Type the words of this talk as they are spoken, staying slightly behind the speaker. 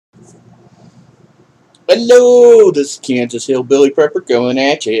Hello, this is Kansas Hillbilly Prepper going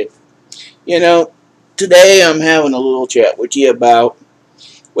at you. You know, today I'm having a little chat with you about,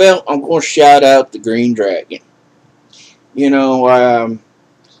 well, I'm going to shout out the Green Dragon. You know,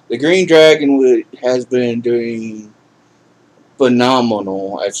 the Green Dragon has been doing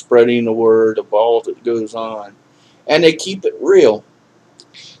phenomenal at spreading the word of all that goes on. And they keep it real.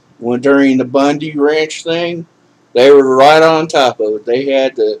 When during the Bundy Ranch thing, they were right on top of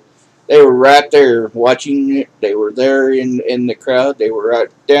it. They were right there watching it. They were there in the crowd. They were right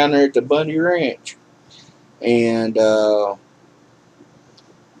down there at the Bundy Ranch. And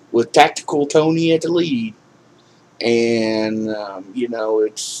with Tactical Tony at the lead. And,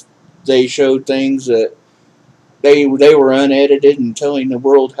 they showed things that they were unedited and telling the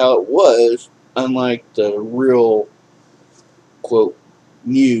world how it was, unlike the real, quote,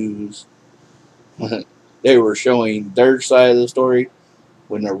 news. They were showing their side of the story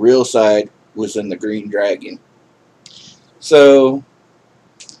when the real side was in the Green Dragon. So,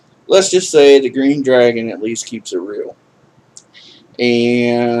 let's just say the Green Dragon at least keeps it real.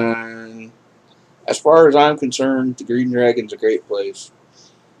 And as far as I'm concerned, the Green Dragon's a great place.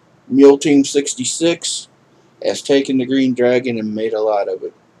 Mule Team 66 has taken the Green Dragon and made a lot of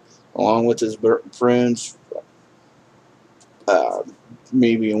it, along with his friends.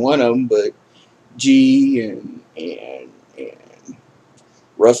 Maybe one of them, but G and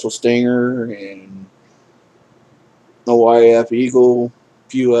Russell Stinger and the YF Eagle, a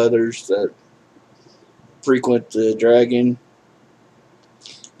few others that frequent the Dragon.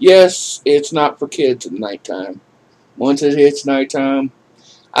 Yes, it's not for kids at nighttime. Once it hits nighttime,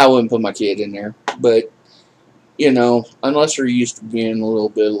 I wouldn't put my kid in there. But, unless they're used to being a little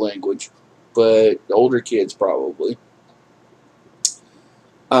bit of language. But older kids probably.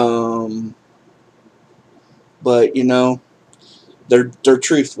 But, they're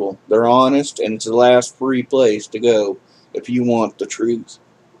truthful. They're honest, and it's the last free place to go if you want the truth.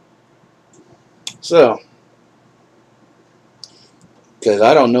 So, because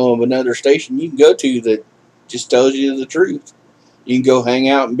I don't know of another station you can go to that just tells you the truth. You can go hang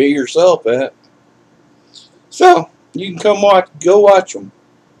out and be yourself at. So, you can go watch them.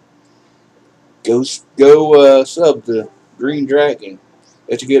 Go sub the Green Dragon.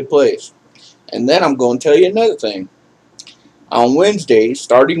 It's a good place. And then I'm going to tell you another thing. On Wednesdays,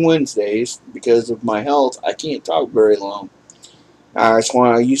 starting Wednesdays, because of my health, I can't talk very long. That's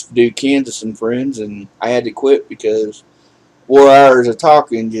why I used to do Kansas and Friends, and I had to quit because 4 hours of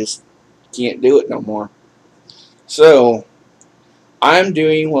talking just can't do it no more. So, I'm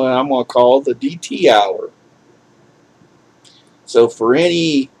doing what I'm going to call the DT Hour. So, for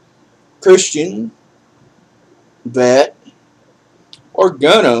any Christian, vet, or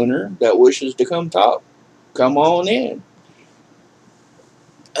gun owner that wishes to come talk, come on in.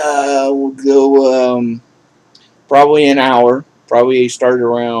 We'll go probably an hour. Probably start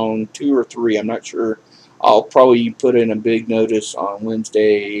around 2 or 3. I'm not sure. I'll probably put in a big notice on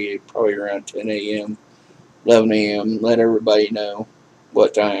Wednesday, probably around 10 a.m., 11 a.m. Let everybody know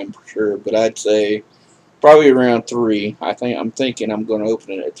what time for sure. But I'd say probably around 3. I'm thinking I'm going to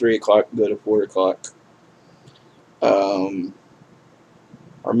open it at 3 o'clock and go to 4 o'clock. Or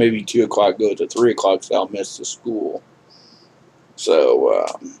maybe 2 o'clock, go to 3 o'clock, so I'll miss the school. So,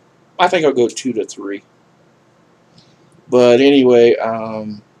 I think I'll go 2 to 3. But anyway,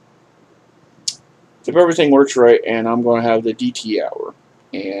 if everything works right, and I'm going to have the DT Hour.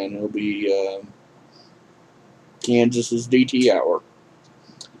 And it'll be Kansas's DT Hour.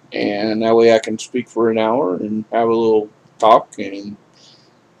 And that way I can speak for an hour and have a little talk. And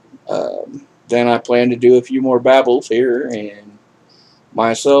then I plan to do a few more babbles here and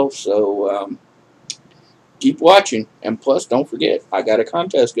myself. So, keep watching. And plus, don't forget, I got a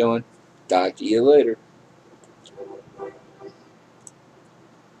contest going. Talk to you later.